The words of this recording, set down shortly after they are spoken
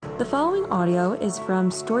The following audio is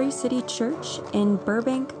from Story City Church in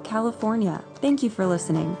Burbank, California. Thank you for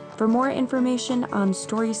listening. For more information on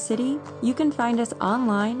Story City, you can find us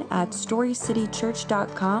online at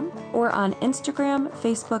storycitychurch.com or on Instagram,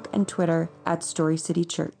 Facebook, and Twitter at Story City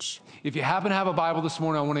Church. If you happen to have a Bible this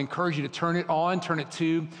morning, I want to encourage you to turn it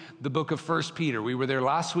to the book of 1 Peter. We were there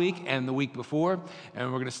last week and the week before,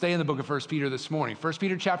 and we're going to stay in the book of 1 Peter this morning. 1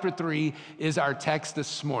 Peter chapter 3 is our text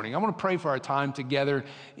this morning. I want to pray for our time together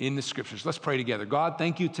in the scriptures. Let's pray together. God,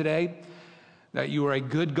 thank you today that you are a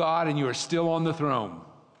good God and you are still on the throne.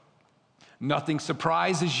 Nothing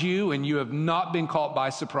surprises you, and you have not been caught by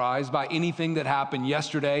surprise by anything that happened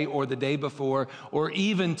yesterday or the day before or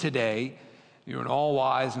even today. You're an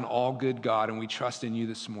all-wise and all-good God, and we trust in you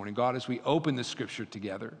this morning. God, as we open the scripture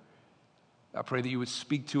together, I pray that you would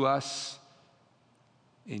speak to us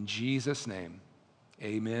in Jesus' name.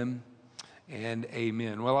 Amen and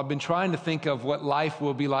amen. Well, I've been trying to think of what life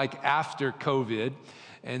will be like after COVID.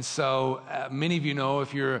 And so many of you know,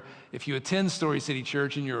 if you attend Story City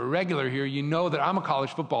Church and you're a regular here, you know that I'm a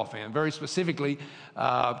college football fan. Very specifically,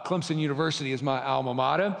 Clemson University is my alma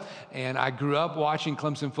mater, and I grew up watching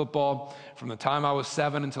Clemson football from the time I was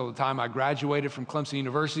 7 until the time I graduated from Clemson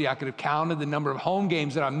University. I could have counted the number of home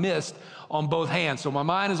games that I missed on both hands. So my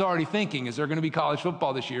mind is already thinking, is there going to be college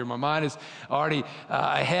football this year? My mind is already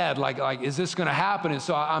ahead, like is this going to happen? And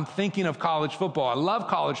so I'm thinking of college football. I love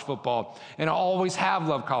college football, and I always have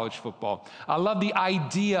loved college football. I love the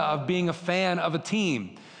idea of being a fan of a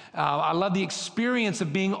team. I love the experience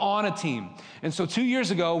of being on a team. And so 2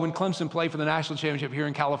 years ago, when Clemson played for the national championship here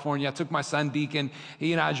in California, I took my son Deacon.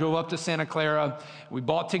 He and I drove up to Santa Clara. We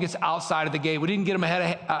bought tickets outside of the gate. We didn't get them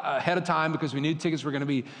ahead of time because we knew tickets were going to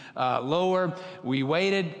be lower. We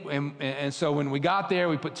waited, and so when we got there,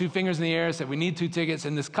 we put two fingers in the air, said we need 2 tickets,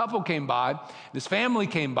 and this couple came by, this family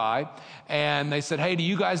came by, and they said, hey, do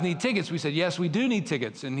you guys need tickets? We said, yes, we do need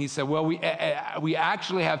tickets. And he said, well, we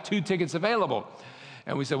actually have 2 tickets available.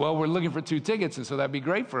 And we said, well, we're looking for 2 tickets, and so that'd be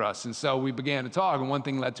great for us. And so we began to talk, and one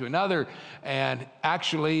thing led to another. And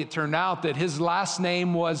actually, it turned out that his last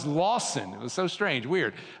name was Lawson. It was so strange,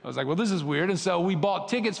 weird. I was like, well, this is weird. And so we bought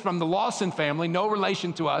tickets from the Lawson family, no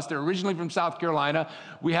relation to us. They're originally from South Carolina.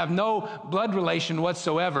 We have no blood relation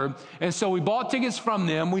whatsoever. And so we bought tickets from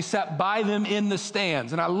them. We sat by them in the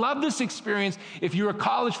stands. And I love this experience. If you're a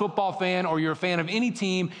college football fan or you're a fan of any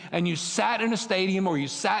team, and you sat in a stadium or you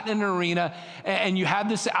sat in an arena, and you had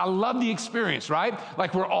this, I love the experience, right?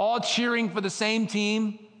 Like we're all cheering for the same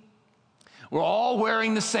team. We're all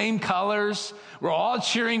wearing the same colors. We're all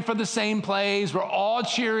cheering for the same plays. We're all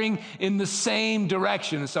cheering in the same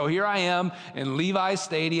direction. And so here I am in Levi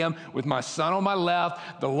Stadium with my son on my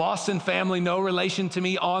left, the Lawson family, no relation to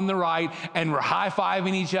me, on the right, and we're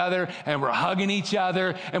high-fiving each other, and we're hugging each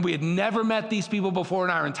other, and we had never met these people before in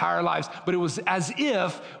our entire lives, but it was as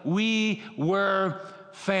if we were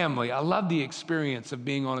family. I love the experience of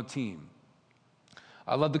being on a team.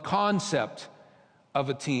 I love the concept of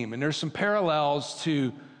a team. And there's some parallels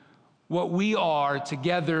to what we are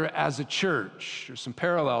together as a church. There's some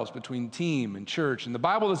parallels between team and church. And the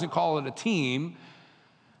Bible doesn't call it a team.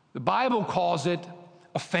 The Bible calls it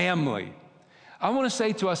a family. I want to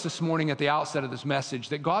say to us this morning at the outset of this message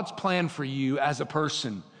that God's plan for you as a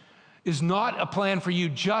person is not a plan for you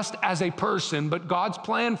just as a person, but God's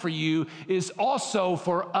plan for you is also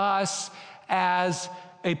for us as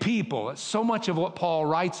a people. It's so much of what Paul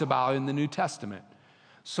writes about in the New Testament.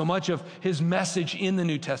 So much of his message in the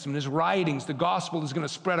New Testament, his writings, the gospel is going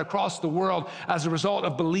to spread across the world as a result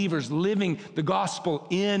of believers living the gospel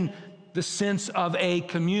in the sense of a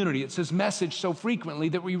community. It's his message so frequently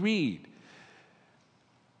that we read.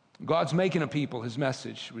 God's making a people, his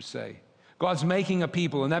message would say. God's making a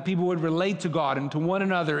people, and that people would relate to God and to one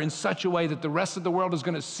another in such a way that the rest of the world is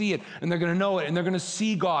going to see it, and they're going to know it, and they're going to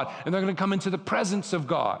see God, and they're going to come into the presence of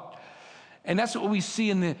God. And that's what we see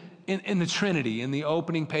in the Trinity, in the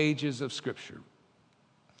opening pages of Scripture.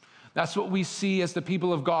 That's what we see as the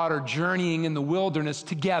people of God are journeying in the wilderness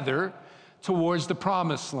together towards the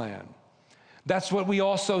promised land. That's what we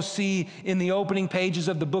also see in the opening pages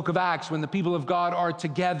of the book of Acts when the people of God are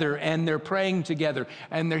together and they're praying together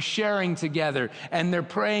and they're sharing together and they're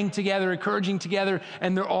praying together, encouraging together,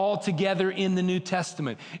 and they're all together in the New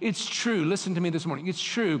Testament. It's true, listen to me this morning, it's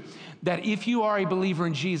true that if you are a believer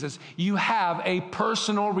in Jesus, you have a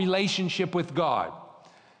personal relationship with God.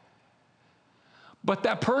 But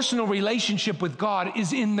that personal relationship with God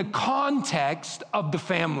is in the context of the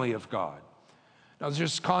family of God. Now,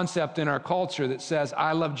 there's this concept in our culture that says,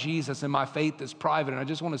 I love Jesus and my faith is private. And I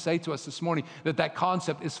just want to say to us this morning that that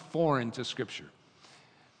concept is foreign to Scripture.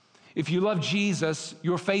 If you love Jesus,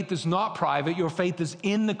 your faith is not private. Your faith is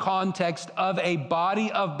in the context of a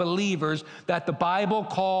body of believers that the Bible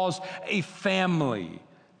calls a family.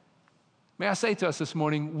 May I say to us this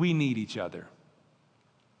morning, we need each other.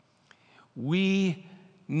 We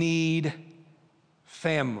need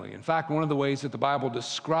family. In fact, one of the ways that the Bible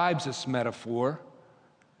describes this metaphor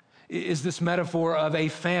is this metaphor of a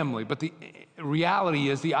family. But the reality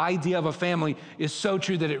is the idea of a family is so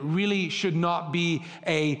true that it really should not be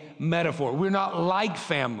a metaphor. We're not like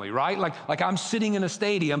family, right? Like I'm sitting in a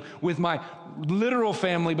stadium with my literal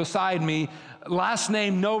family beside me, last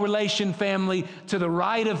name, no relation family to the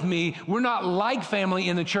right of me. We're not like family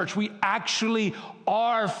in the church. We actually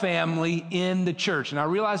are family in the church. And I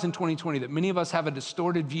realize in 2020 that many of us have a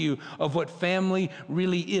distorted view of what family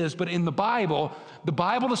really is. But in the Bible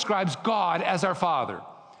describes God as our Father.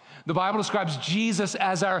 The Bible describes Jesus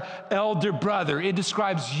as our elder brother. It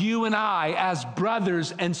describes you and I as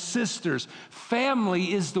brothers and sisters.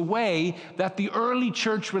 Family is the way that the early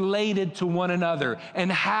church related to one another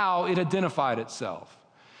and how it identified itself.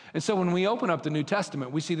 And so when we open up the New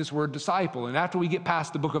Testament, we see this word disciple. And after we get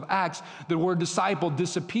past the book of Acts, the word disciple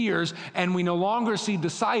disappears, and we no longer see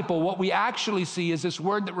disciple. What we actually see is this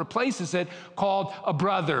word that replaces it called a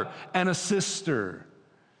brother and a sister.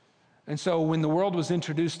 And so when the world was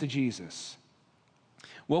introduced to Jesus,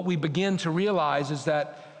 what we begin to realize is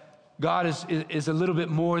that God is a little bit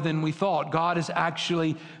more than we thought. God is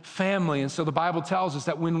actually family. And so the Bible tells us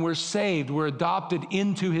that when we're saved, we're adopted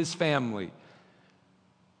into his family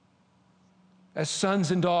as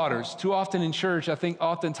sons and daughters. Too often in church, I think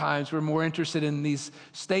oftentimes we're more interested in these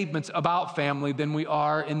statements about family than we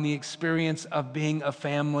are in the experience of being a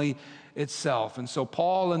family itself. And so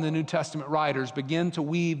Paul and the New Testament writers begin to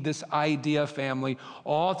weave this idea of family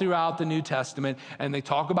all throughout the New Testament, and they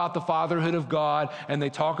talk about the fatherhood of God, and they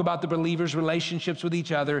talk about the believers' relationships with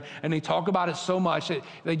each other, and they talk about it so much that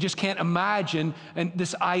they just can't imagine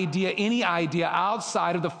this idea, any idea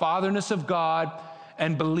outside of the fatherness of God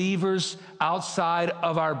and believers outside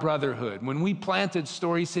of our brotherhood. When we planted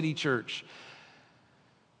Story City Church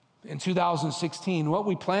in 2016, what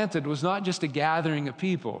we planted was not just a gathering of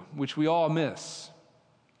people, which we all miss.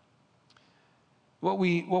 What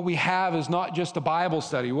we have is not just a Bible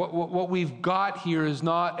study. What we've got here is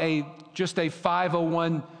not just a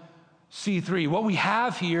 501c3. What we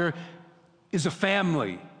have here is a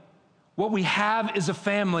family. What we have is a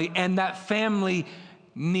family, and that family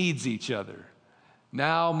needs each other,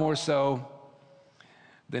 now more so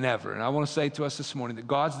than ever. And I want to say to us this morning that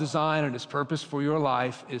God's design and his purpose for your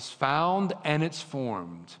life is found and it's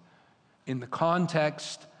formed in the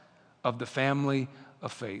context of the family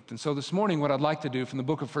of faith. And so this morning, what I'd like to do from the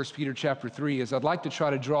book of 1 Peter chapter 3 is I'd like to try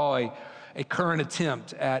to draw a current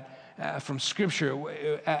attempt from Scripture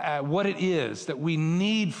at what it is that we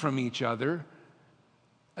need from each other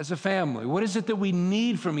as a family. What is it that we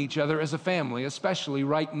need from each other as a family, especially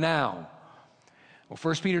right now? Well,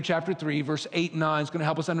 1 Peter chapter 3, verse 8 and 9 is going to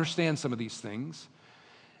help us understand some of these things.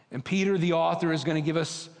 And Peter, the author, is going to give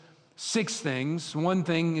us 6 things.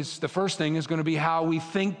 The first thing is going to be how we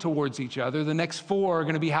think towards each other. The next 4 are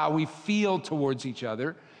going to be how we feel towards each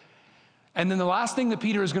other. And then the last thing that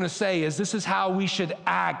Peter is going to say is this is how we should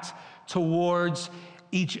act towards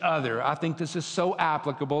each other. I think this is so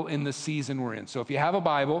applicable in the season we're in. So if you have a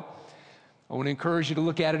Bible, I want to encourage you to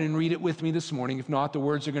look at it and read it with me this morning. If not, the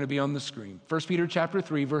words are going to be on the screen. 1 Peter chapter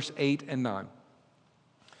 3, verse 8 and 9. And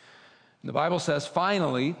the Bible says,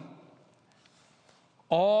 finally,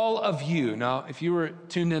 all of you. Now, if you were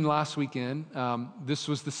tuned in last weekend, this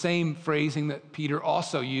was the same phrasing that Peter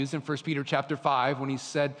also used in 1 Peter chapter 5 when he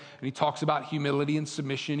said, and he talks about humility and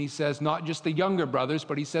submission. He says, not just the younger brothers,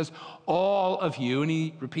 but he says, all of you. And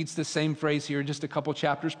he repeats the same phrase here just a couple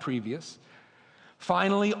chapters previous.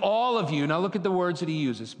 Finally, all of you, now look at the words that he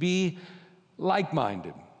uses. Be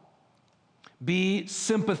like-minded. Be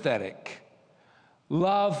sympathetic.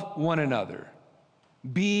 Love one another.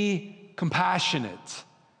 Be compassionate.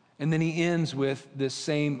 And then he ends with this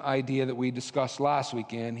same idea that we discussed last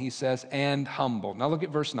weekend. He says, and humble. Now look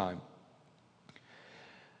at verse 9.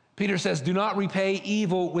 Peter says, do not repay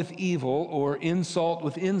evil with evil or insult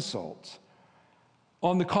with insult.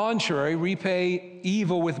 On the contrary, repay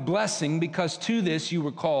evil with blessing, because to this you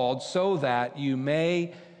were called, so that you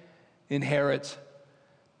may inherit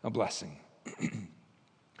a blessing.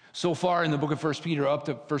 So far in the book of 1 Peter, up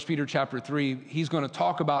to 1 Peter chapter 3, he's going to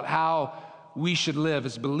talk about how we should live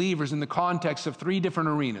as believers in the context of 3 different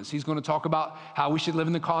arenas. He's going to talk about how we should live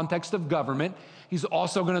in the context of government. He's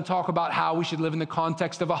also going to talk about how we should live in the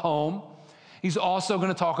context of a home. He's also going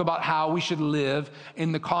to talk about how we should live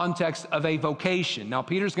in the context of a vocation. Now,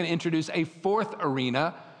 Peter's going to introduce a 4th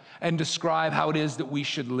arena, and describe how it is that we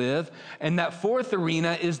should live. And that fourth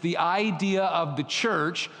arena is the idea of the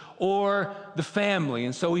church or the family.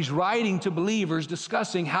 And so he's writing to believers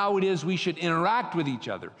discussing how it is we should interact with each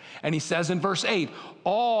other. And he says in verse 8,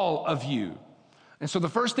 all of you. And so the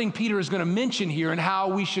first thing Peter is going to mention here and how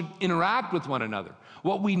we should interact with one another,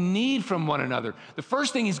 what we need from one another. The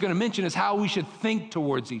first thing he's going to mention is how we should think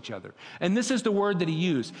towards each other. And this is the word that he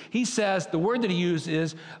used. He says the word that he used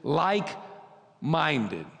is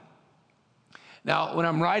like-minded. Now, when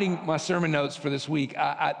I'm writing my sermon notes for this week,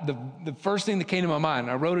 the first thing that came to my mind,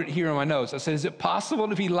 I wrote it here in my notes. I said, is it possible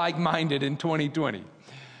to be like-minded in 2020?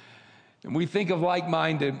 And we think of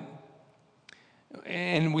like-minded,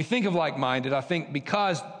 I think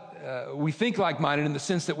because we think like-minded in the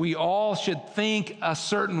sense that we all should think a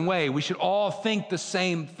certain way. We should all think the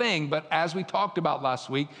same thing. But as we talked about last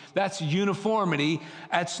week, that's uniformity.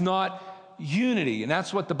 That's not unity. And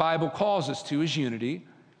that's what the Bible calls us to, is unity.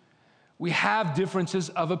 We have differences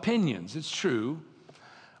of opinions. It's true.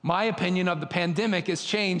 My opinion of the pandemic has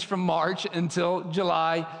changed from March until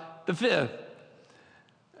July the 5th.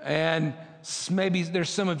 And maybe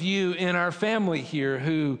there's some of you in our family here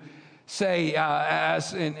who say,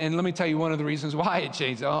 and let me tell you one of the reasons why it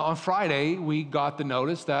changed. On Friday, we got the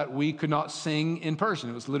notice that we could not sing in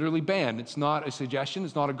person. It was literally banned. It's not a suggestion.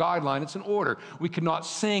 It's not a guideline. It's an order. We could not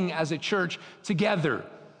sing as a church together.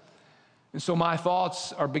 And so my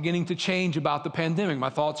thoughts are beginning to change about the pandemic. My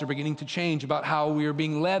thoughts are beginning to change about how we are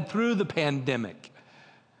being led through the pandemic.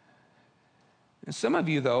 And some of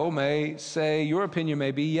you, though, may say, your opinion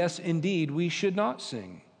may be, yes, indeed, we should not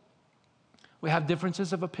sing. We have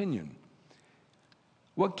differences of opinion.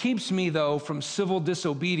 What keeps me, though, from civil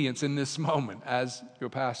disobedience in this moment as your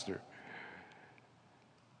pastor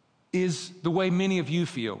is the way many of you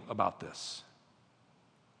feel about this.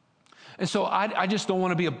 And so I just don't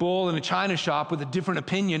want to be a bull in a china shop with a different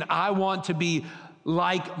opinion. I want to be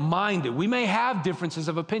like-minded. We may have differences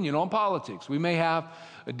of opinion on politics. We may have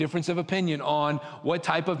a difference of opinion on what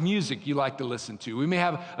type of music you like to listen to. We may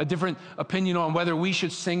have a different opinion on whether we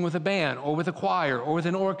should sing with a band or with a choir or with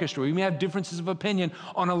an orchestra. We may have differences of opinion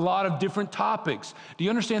on a lot of different topics. Do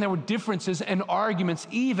you understand there were differences and arguments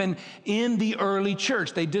even in the early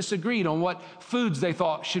church? They disagreed on what foods they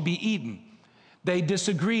thought should be eaten. They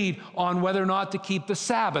disagreed on whether or not to keep the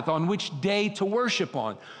Sabbath, on which day to worship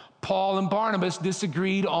on. Paul and Barnabas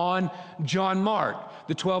disagreed on John Mark.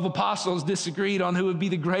 The 12 apostles disagreed on who would be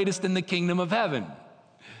the greatest in the kingdom of heaven.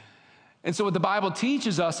 And so what the Bible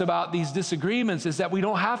teaches us about these disagreements is that we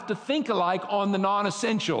don't have to think alike on the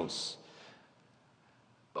non-essentials,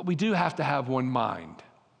 but we do have to have one mind.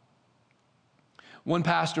 One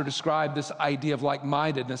pastor described this idea of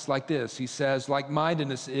like-mindedness like this. He says,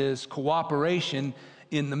 like-mindedness is cooperation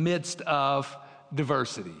in the midst of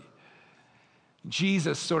diversity.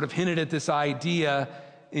 Jesus sort of hinted at this idea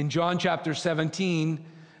in John chapter 17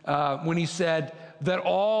 when he said that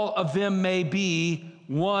all of them may be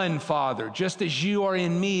one, Father, just as you are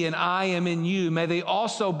in me and I am in you. May they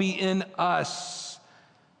also be in us,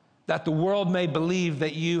 that the world may believe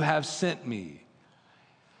that you have sent me.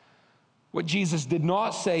 What Jesus did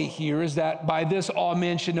not say here is that by this all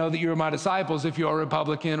men should know that you are my disciples if you're a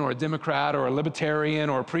Republican or a Democrat or a Libertarian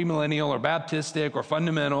or a premillennial or Baptistic or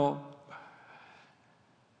fundamental.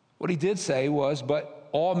 What he did say was, but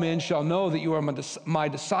all men shall know that you are my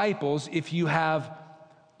disciples if you have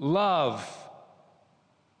love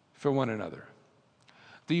for one another.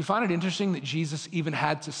 Do you find it interesting that Jesus even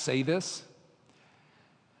had to say this?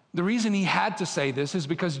 The reason he had to say this is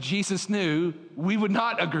because Jesus knew we would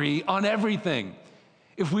not agree on everything.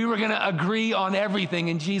 If we were going to agree on everything,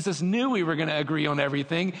 and Jesus knew we were going to agree on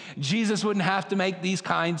everything, Jesus wouldn't have to make these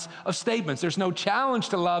kinds of statements. There's no challenge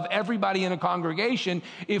to love everybody in a congregation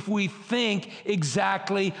if we think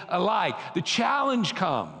exactly alike. The challenge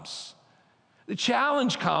comes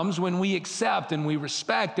when we accept and we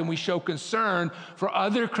respect and we show concern for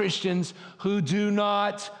other Christians who do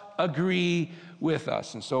not agree with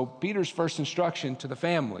us. And so Peter's first instruction to the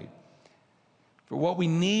family for what we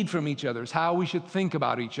need from each other is how we should think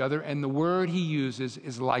about each other, and the word he uses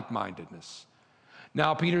is like-mindedness.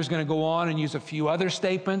 Now Peter's going to go on and use a few other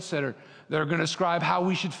statements that are going to describe how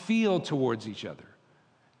we should feel towards each other,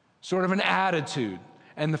 sort of an attitude.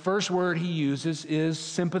 And the first word he uses is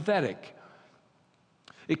sympathetic.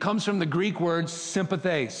 It comes from the Greek word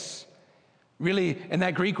sympathes. Really, and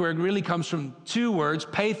that Greek word really comes from two words,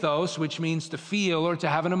 pathos, which means to feel or to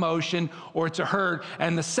have an emotion or to hurt.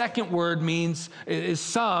 And the second word it means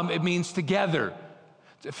together.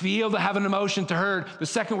 To feel, to have an emotion, to hurt. The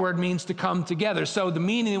second word means to come together. So the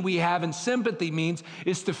meaning that we have in sympathy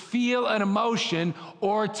is to feel an emotion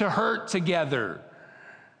or to hurt together.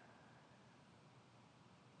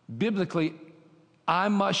 Biblically, I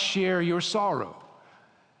must share your sorrow.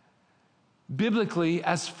 Biblically,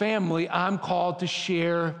 as family, I'm called to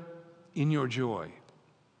share in your joy.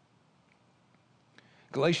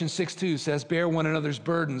 Galatians 6:2 says, bear one another's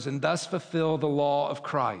burdens and thus fulfill the law of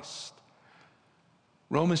Christ.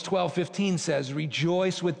 Romans 12:15 says,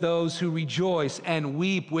 rejoice with those who rejoice and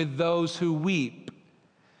weep with those who weep.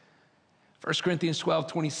 1 Corinthians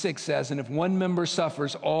 12:26 says, and if one member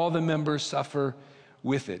suffers, all the members suffer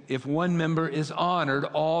with it. If one member is honored,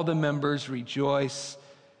 all the members rejoice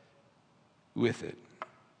with it.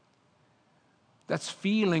 That's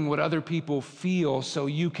feeling what other people feel so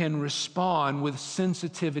you can respond with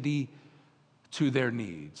sensitivity to their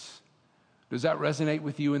needs. Does that resonate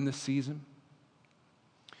with you in this season?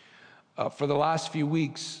 For the last few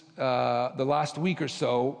weeks, the last week or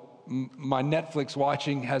so, my Netflix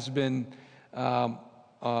watching has been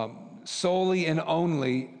solely and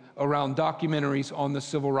only around documentaries on the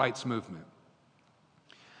civil rights movement.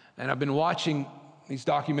 And I've been watching these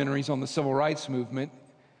documentaries on the civil rights movement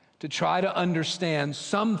to try to understand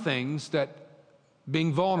some things that,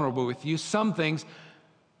 being vulnerable with you, some things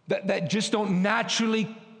that just don't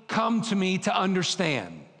naturally come to me to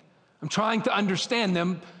understand. I'm trying to understand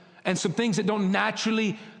them, and some things that don't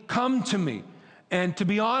naturally come to me. And to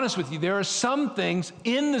be honest with you, there are some things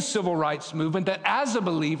in the civil rights movement that as a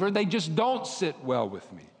believer, they just don't sit well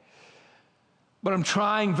with me. But I'm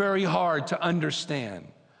trying very hard to understand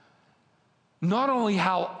not only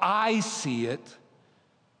how I see it,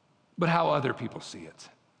 but how other people see it.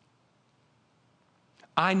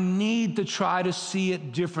 I need to try to see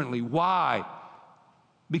it differently. Why?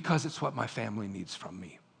 Because it's what my family needs from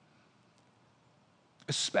me,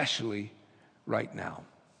 especially right now.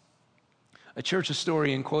 A church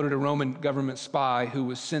historian quoted a Roman government spy who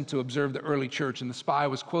was sent to observe the early church, and the spy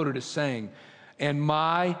was quoted as saying, and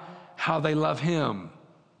my, how they love him,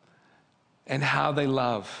 and how they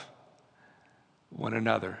love one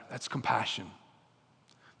another. That's compassion.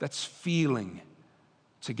 That's feeling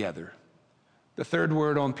together. The third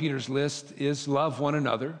word on Peter's list is love one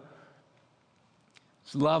another.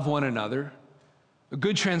 It's love one another. A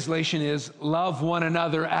good translation is love one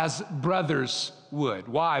another as brothers would.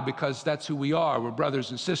 Why? Because that's who we are. We're brothers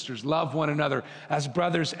and sisters. Love one another as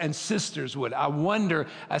brothers and sisters would. I wonder,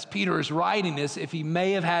 as Peter is writing this, if he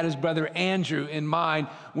may have had his brother Andrew in mind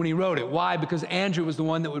when he wrote it. Why? Because Andrew was the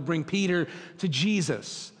one that would bring Peter to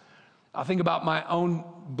Jesus. I think about my own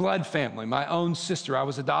blood family, my own sister. I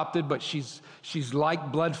was adopted, but she's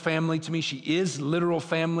like blood family to me. She is literal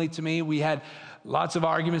family to me. We had lots of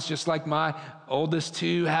arguments, just like my oldest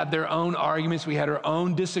two had their own arguments. We had our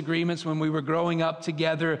own disagreements when we were growing up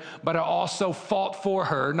together, but I also fought for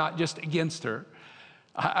her, not just against her.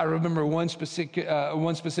 I remember one specific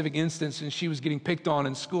instance, and she was getting picked on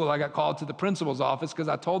in school. I got called to the principal's office because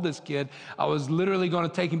I told this kid I was literally going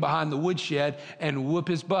to take him behind the woodshed and whoop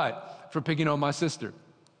his butt for picking on my sister.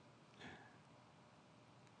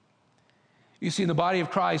 You see, in the body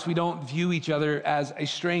of Christ, we don't view each other as a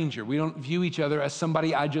stranger. We don't view each other as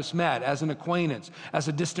somebody I just met, as an acquaintance, as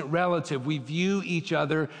a distant relative. We view each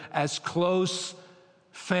other as close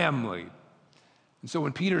family. And so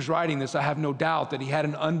when Peter's writing this, I have no doubt that he had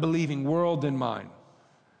an unbelieving world in mind.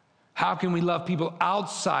 How can we love people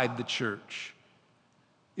outside the church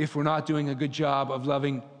if we're not doing a good job of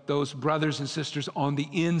loving those brothers and sisters on the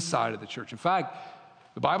inside of the church? In fact,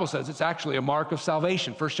 the Bible says it's actually a mark of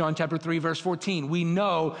salvation. 1 John chapter 3, verse 14. We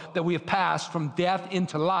know that we have passed from death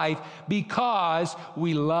into life because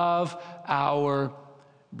we love our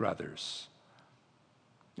brothers.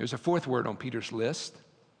 There's a fourth word on Peter's list.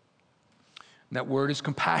 And that word is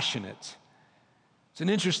compassionate. It's an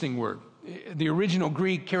interesting word. The original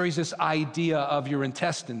Greek carries this idea of your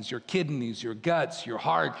intestines, your kidneys, your guts, your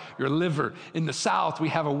heart, your liver. In the South, we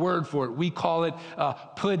have a word for it. We call it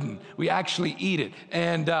pudding. We actually eat it.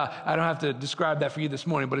 And I don't have to describe that for you this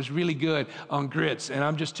morning, but it's really good on grits. And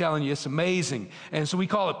I'm just telling you, it's amazing. And so we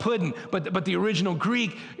call it pudding. But the original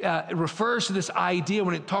Greek refers to this idea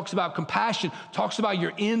when it talks about compassion, talks about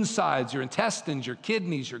your insides, your intestines, your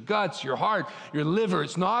kidneys, your guts, your heart, your liver.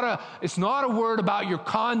 It's not a word about your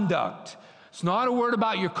conduct. It's not a word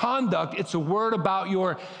about your conduct. It's a word about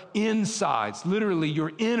your insides, literally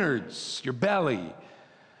your innards, your belly.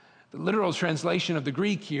 The literal translation of the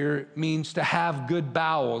Greek here means to have good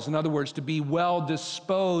bowels. In other words, to be well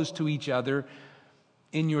disposed to each other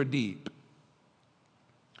in your deep.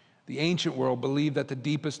 The ancient world believed that the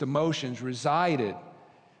deepest emotions resided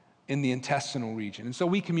in the intestinal region. And so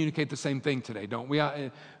we communicate the same thing today, don't we?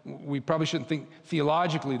 We probably shouldn't think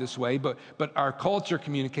theologically this way, but our culture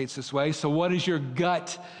communicates this way. So what is your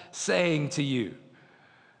gut saying to you?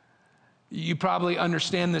 You probably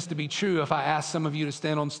understand this to be true if I ask some of you to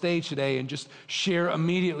stand on stage today and just share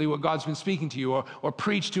immediately what God's been speaking to you, or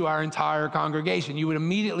preach to our entire congregation. You would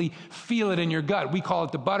immediately feel it in your gut. We call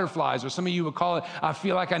it the butterflies, or some of you would call it, I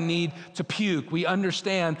feel like I need to puke. We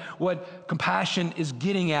understand what compassion is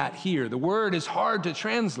getting at here. The word is hard to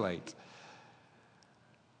translate,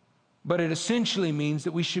 but it essentially means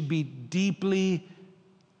that we should be deeply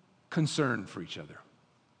concerned for each other.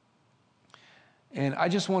 And I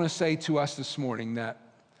just want to say to us this morning that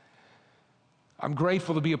I'm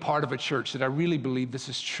grateful to be a part of a church that I really believe this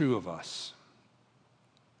is true of us.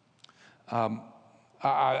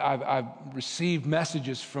 I've received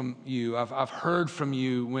messages from you. I've heard from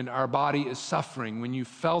you when our body is suffering, when you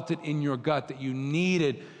felt it in your gut that you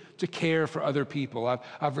needed to care for other people.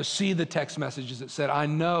 I've received the text messages that said, I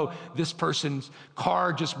know this person's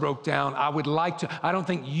car just broke down. I don't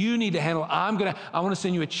think you need to handle it. I want to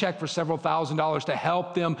send you a check for several $1,000s to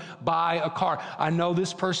help them buy a car. I know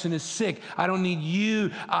this person is sick. I don't need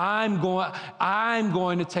you. I'm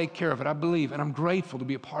going to take care of it. I believe, and I'm grateful to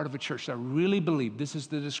be a part of a church that I really believe this is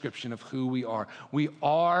the description of who we are. We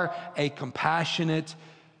are a compassionate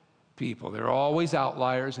people. There are always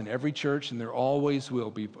outliers in every church, and there always will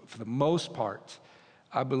be. But for the most part,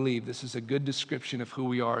 I believe this is a good description of who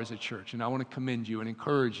we are as a church. And I want to commend you and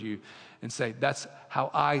encourage you and say, that's how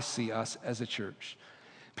I see us as a church.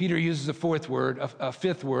 Peter uses a fifth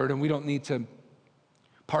word, and we don't need to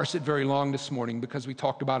parse it very long this morning because we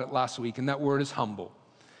talked about it last week, and that word is humble.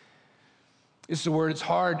 It's the word, it's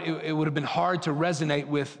hard. It would have been hard to resonate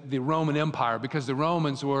with the Roman Empire because the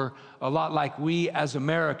Romans were a lot like we as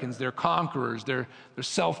Americans. They're conquerors, they're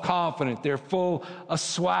self-confident, they're full of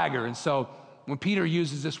swagger. And so when Peter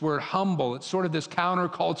uses this word humble, it's sort of this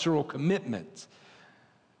countercultural commitment.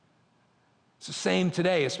 It's the same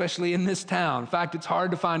today, especially in this town. In fact, it's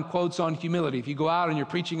hard to find quotes on humility. If you go out and you're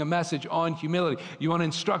preaching a message on humility, you want to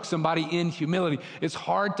instruct somebody in humility, it's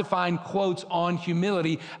hard to find quotes on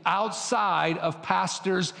humility outside of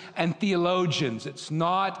pastors and theologians. It's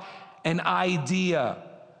not an idea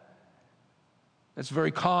that's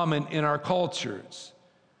very common in our cultures.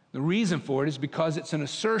 The reason for it is because it's an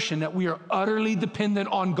assertion that we are utterly dependent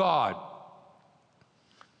on God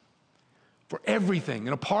for everything.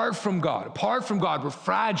 And apart from God, we're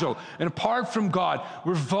fragile. And apart from God,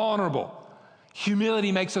 we're vulnerable.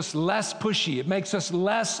 Humility makes us less pushy. It makes us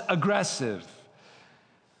less aggressive.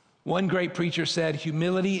 One great preacher said,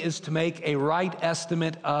 humility is to make a right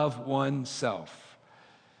estimate of oneself.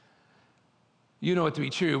 You know it to be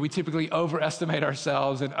true. We typically overestimate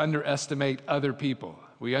ourselves and underestimate other people.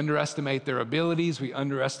 We underestimate their abilities. We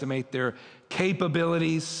underestimate their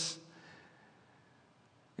capabilities.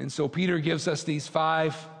 And so Peter gives us these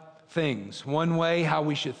 5 things. One way, how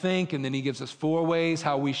we should think, and then he gives us 4 ways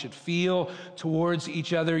how we should feel towards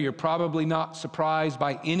each other. You're probably not surprised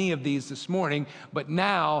by any of these this morning, but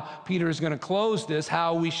now Peter is going to close this,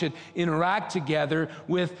 how we should interact together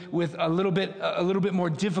with a little bit more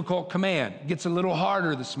difficult command. It gets a little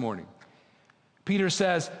harder this morning. Peter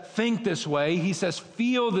says, think this way. He says,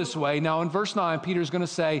 feel this way. Now in verse 9, Peter's going to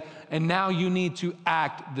say, and now you need to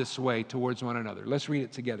act this way towards one another. Let's read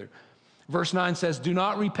it together. Verse 9 says, do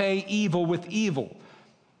not repay evil with evil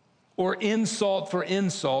or insult for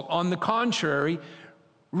insult. On the contrary,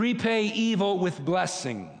 repay evil with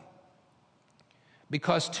blessing,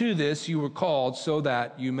 because to this you were called so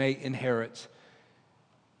that you may inherit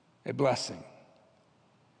a blessing.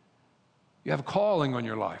 You have a calling on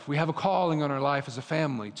your life. We have a calling on our life as a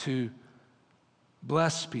family to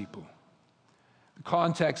bless people. The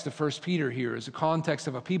context of 1 Peter here is a context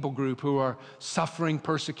of a people group who are suffering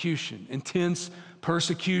persecution, intense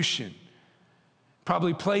persecution.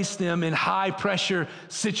 Probably placed them in high-pressure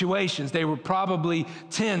situations. They were probably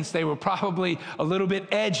tense. They were probably a little bit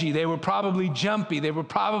edgy. They were probably jumpy. They were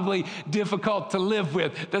probably difficult to live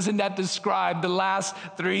with. Doesn't that describe the last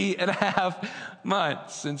 3.5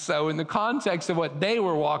 months? And so in the context of what they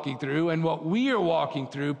were walking through and what we are walking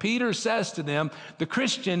through, Peter says to them, the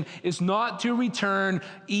Christian is not to return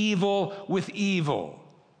evil with evil.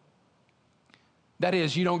 That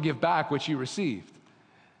is, you don't give back what you received.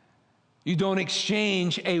 You don't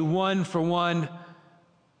exchange a one-for-one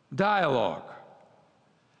dialogue.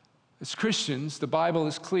 As Christians, the Bible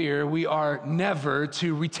is clear, we are never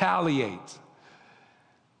to retaliate.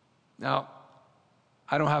 Now,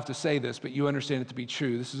 I don't have to say this, but you understand it to be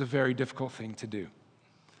true. This is a very difficult thing to do.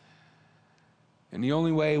 And the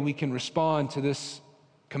only way we can respond to this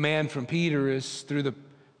command from Peter is through the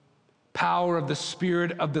power of the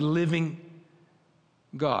Spirit of the living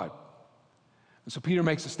God. And so Peter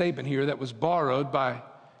makes a statement here that was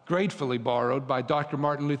gratefully borrowed by Dr.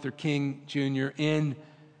 Martin Luther King Jr. in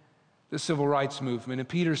the civil rights movement. And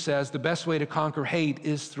Peter says the best way to conquer hate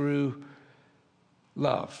is through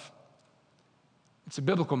love. It's a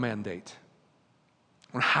biblical mandate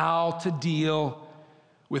on how to deal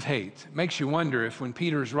with hate. It makes you wonder if when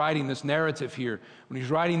Peter is writing this narrative here, when he's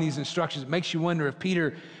writing these instructions, it makes you wonder if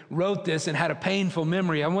Peter wrote this and had a painful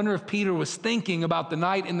memory. I wonder if Peter was thinking about the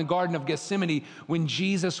night in the Garden of Gethsemane when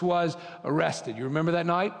Jesus was arrested. You remember that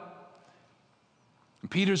night?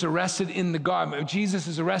 Peter's arrested in the garden. Jesus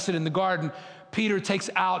is arrested in the garden. Peter takes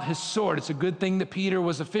out his sword. It's a good thing that Peter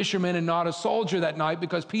was a fisherman and not a soldier that night,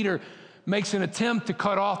 because Peter makes an attempt to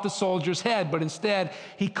cut off the soldier's head, but instead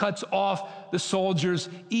he cuts off the soldier's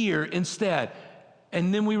ear instead.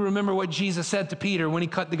 And then we remember what Jesus said to Peter when he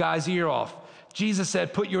cut the guy's ear off. Jesus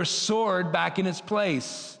said, "Put your sword back in its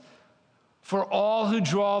place. For all who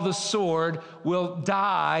draw the sword will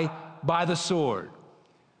die by the sword."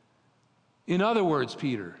 In other words,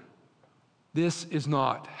 Peter, this is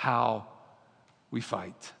not how we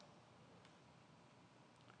fight.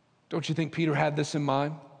 Don't you think Peter had this in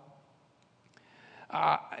mind?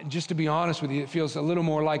 Just to be honest with you, it feels a little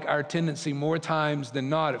more like our tendency more times than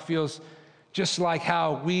not. It feels just like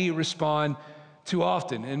how we respond too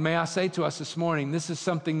often. And may I say to us this morning, this is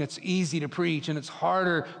something that's easy to preach and it's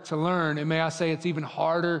harder to learn. And may I say it's even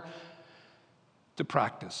harder to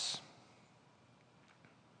practice.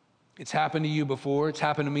 It's happened to you before. It's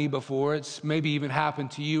happened to me before. It's maybe even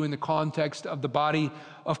happened to you in the context of the body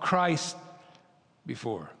of Christ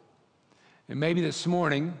before. And maybe this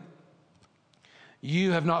morning,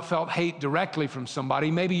 you have not felt hate directly from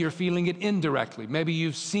somebody. Maybe you're feeling it indirectly. Maybe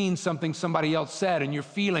you've seen something somebody else said and you're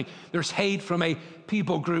feeling there's hate from a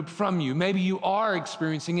people group from you. Maybe you are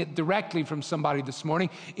experiencing it directly from somebody this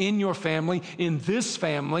morning in your family, in this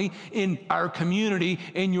family, in our community,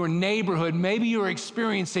 in your neighborhood. Maybe you're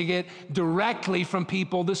experiencing it directly from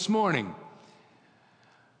people this morning.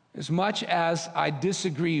 As much as I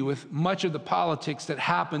disagree with much of the politics that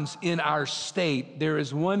happens in our state, there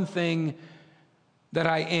is one thing that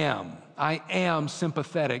I am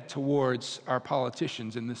sympathetic towards our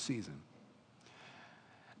politicians in this season.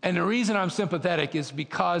 And the reason I'm sympathetic is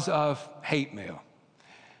because of hate mail.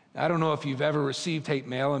 I don't know if you've ever received hate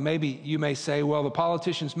mail, and maybe you may say, well, the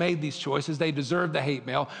politicians made these choices, they deserve the hate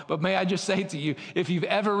mail. But may I just say to you, if you've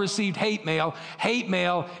ever received hate mail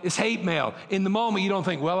is hate mail. In the moment, you don't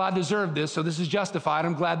think, well, I deserve this, so this is justified.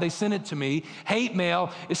 I'm glad they sent it to me. Hate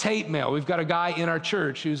mail is hate mail. We've got a guy in our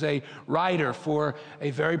church who's a writer for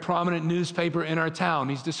a very prominent newspaper in our town.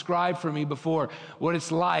 He's described for me before what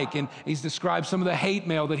it's like, and he's described some of the hate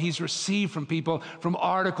mail that he's received from people, from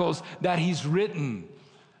articles that he's written.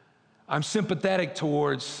 I'm sympathetic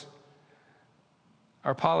towards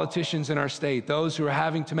our politicians in our state, those who are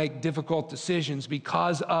having to make difficult decisions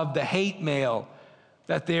because of the hate mail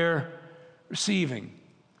that they're receiving.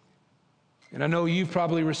 And I know you've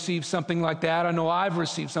probably received something like that. I know I've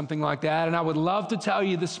received something like that. And I would love to tell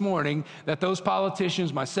you this morning that those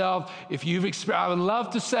politicians, myself, if you've experienced, I would love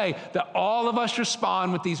to say that all of us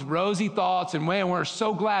respond with these rosy thoughts. And man, we're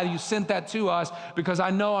so glad you sent that to us, because I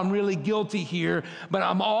know I'm really guilty here. But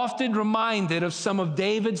I'm often reminded of some of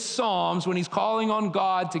David's Psalms when he's calling on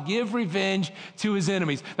God to give revenge to his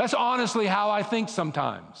enemies. That's honestly how I think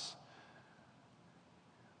sometimes.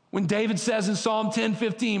 When David says in Psalm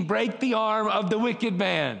 10:15, break the arm of the wicked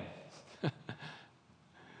man.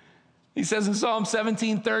 He says in Psalm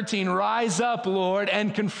 17:13, rise up, Lord,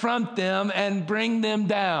 and confront them and bring them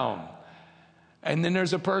down. And then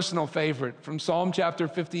there's a personal favorite from Psalm chapter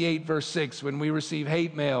 58, verse 6, when we receive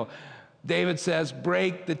hate mail. David says,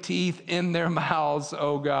 break the teeth in their mouths,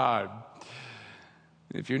 O God.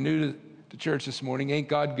 If you're new to church this morning, ain't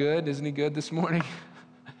God good? Isn't he good this morning?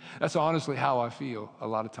 That's honestly how I feel a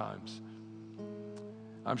lot of times.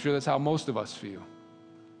 I'm sure that's how most of us feel.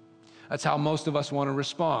 That's how most of us want to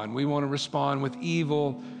respond. We want to respond with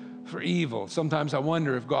evil for evil. Sometimes I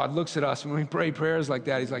wonder if God looks at us when we pray prayers like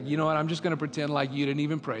that. He's like, you know what? I'm just going to pretend like you didn't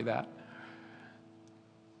even pray that.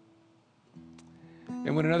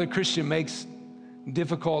 And when another Christian makes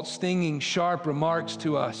difficult, stinging, sharp remarks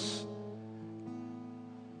to us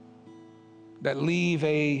that leave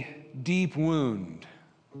a deep wound,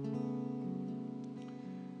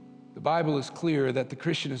 the Bible is clear that the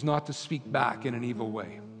Christian is not to speak back in an evil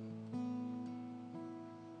way.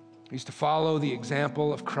 He's to follow the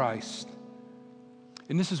example of Christ.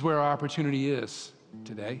 And this is where our opportunity is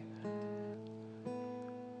today.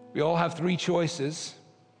 We all have three choices.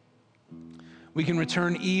 We can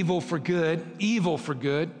return evil for good. Evil for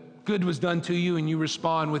good. Good was done to you and you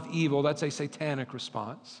respond with evil. That's a satanic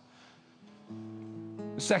response.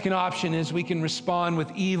 The The second option is we can respond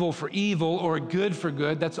with evil for evil or good for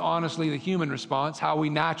good. That's honestly the human response, how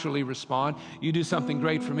we naturally respond. You do something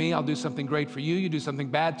great for me, I'll do something great for you. You do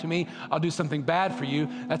something bad to me, I'll do something bad for you.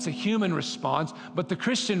 That's a human response. But the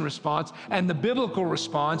Christian response and the biblical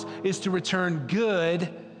response is to return good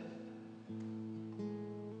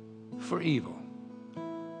for evil.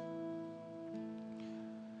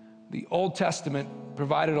 The Old Testament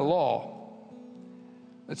provided a law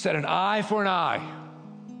that said an eye for an eye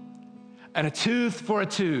and a tooth for a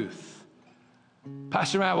tooth.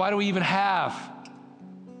 Pastor Matt, why do we even have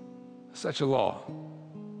such a law?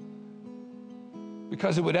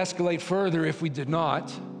 Because it would escalate further if we did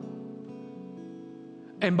not.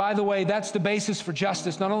 And by the way, that's the basis for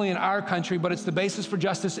justice, not only in our country, but it's the basis for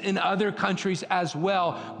justice in other countries as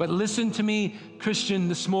well. But listen to me, Christian,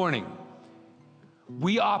 this morning.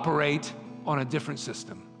 We operate on a different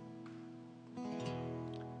system.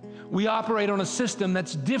 We operate on a system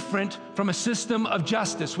that's different from a system of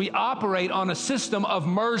justice. We operate on a system of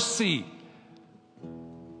mercy,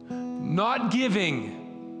 not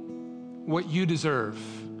giving what you deserve.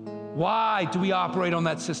 Why do we operate on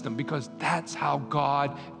that system? Because that's how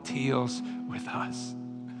God deals with us.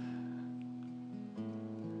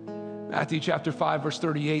 Matthew chapter 5, verse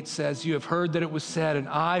 38 says, you have heard that it was said, an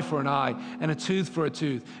eye for an eye and a tooth for a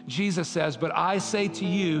tooth. Jesus says, but I say to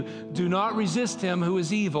you, do not resist him who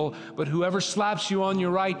is evil, but whoever slaps you on your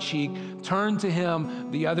right cheek, turn to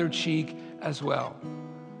him the other cheek as well.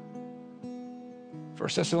 1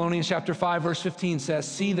 Thessalonians chapter 5, verse 15 says,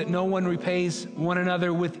 see that no one repays one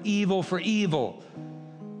another with evil for evil,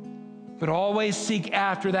 but always seek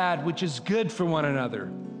after that which is good for one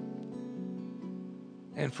another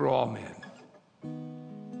and for all men.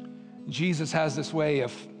 Jesus has this way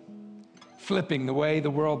of flipping the way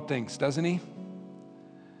the world thinks, doesn't he?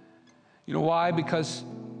 You know why? Because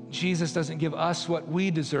Jesus doesn't give us what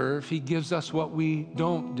we deserve. He gives us what we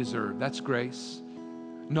don't deserve. That's grace.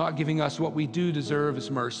 Not giving us what we do deserve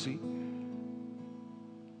is mercy.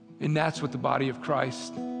 And that's what the body of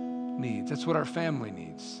Christ needs. That's what our family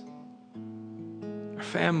needs. Our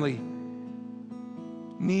family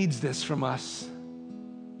needs this from us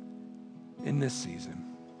in this season.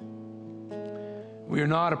 We are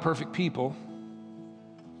not a perfect people.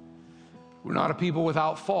 We're not a people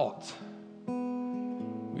without fault.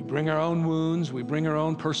 We bring our own wounds, we bring our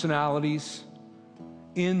own personalities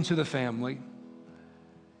into the family.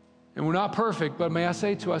 And we're not perfect, but may I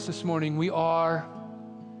say to us this morning, we're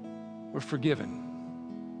forgiven.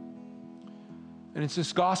 And it's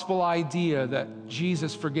this gospel idea that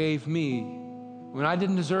Jesus forgave me when I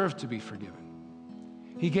didn't deserve to be forgiven.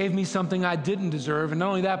 He gave me something I didn't deserve, and not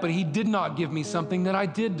only that, but he did not give me something that I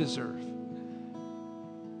did deserve.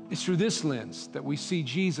 It's through this lens that we see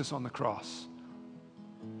Jesus on the cross,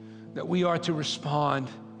 that we are to respond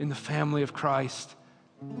in the family of Christ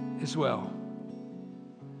as well.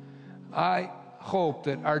 I hope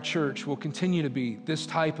that our church will continue to be this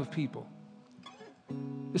type of people.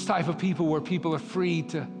 This type of people where people are free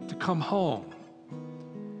to come home,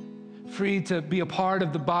 free to be a part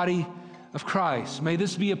of the body of Christ. May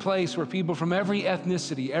this be a place where people from every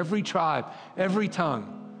ethnicity, every tribe, every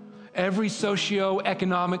tongue, every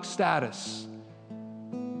socio-economic status,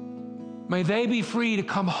 may they be free to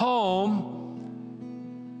come home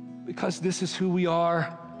because this is who we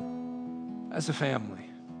are as a family.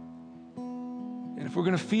 And if we're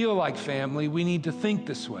going to feel like family, we need to think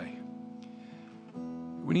this way.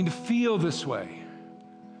 We need to feel this way.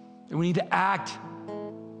 And we need to act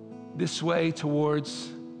this way towards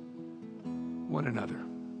one another.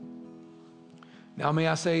 Now, may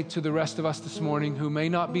I say to the rest of us this morning who may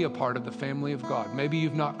not be a part of the family of God, maybe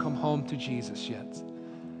you've not come home to Jesus yet.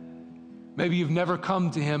 Maybe you've never come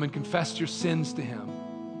to him and confessed your sins to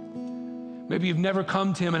him. Maybe you've never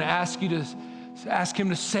come to him and ask him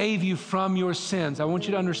to save you from your sins. I want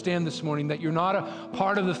you to understand this morning that you're not a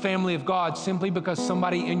part of the family of God simply because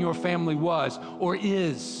somebody in your family was or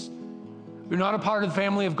is. You're not a part of the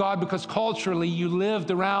family of God because culturally you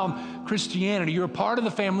lived around Christianity. You're a part of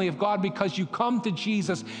the family of God because you come to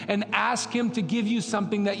Jesus and ask him to give you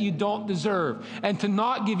something that you don't deserve and to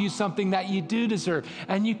not give you something that you do deserve.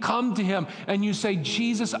 And you come to him and you say,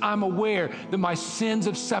 Jesus, I'm aware that my sins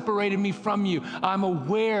have separated me from you. I'm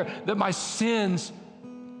aware that my sins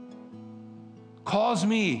cause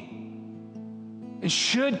me and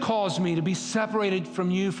should cause me to be separated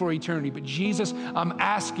from you for eternity. But Jesus, I'm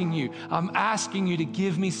asking you to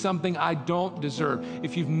give me something I don't deserve.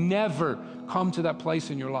 If you've never come to that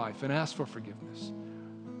place in your life and asked for forgiveness,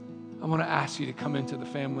 I want to ask you to come into the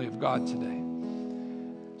family of God today.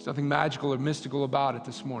 There's nothing magical or mystical about it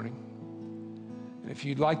this morning. And if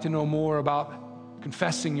you'd like to know more about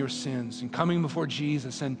confessing your sins and coming before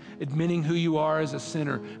Jesus and admitting who you are as a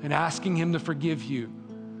sinner and asking him to forgive you.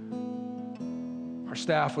 Our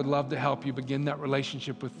staff would love to help you begin that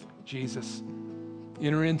relationship with Jesus.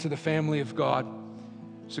 Enter into the family of God.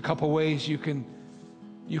 There's a couple ways you can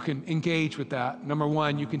engage with that. Number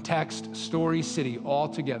one, you can text Story City all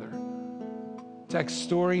together. Text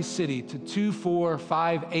Story City to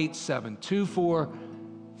 24587,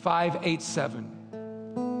 24587.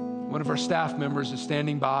 One of our staff members is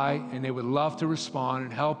standing by, and they would love to respond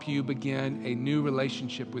and help you begin a new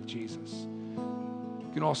relationship with Jesus. You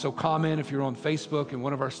can also comment if you're on Facebook, and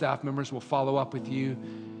one of our staff members will follow up with you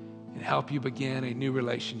and help you begin a new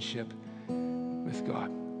relationship with God.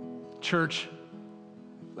 Church,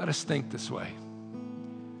 let us think this way.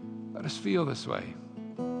 Let us feel this way.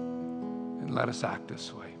 And let us act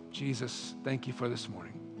this way. Jesus, thank you for this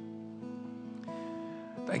morning.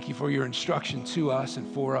 Thank you for your instruction to us and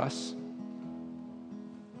for us.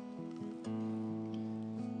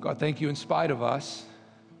 God, thank you in spite of us.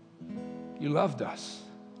 You loved us.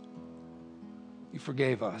 You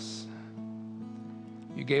forgave us.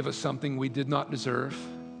 You gave us something we did not deserve.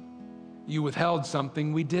 You withheld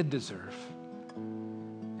something we did deserve.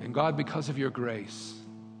 And God, because of your grace,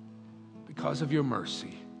 because of your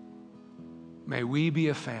mercy, may we be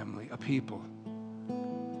a family, a people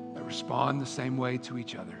that respond the same way to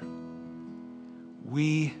each other.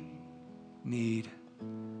 We need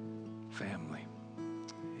family.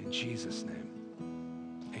 In Jesus' name.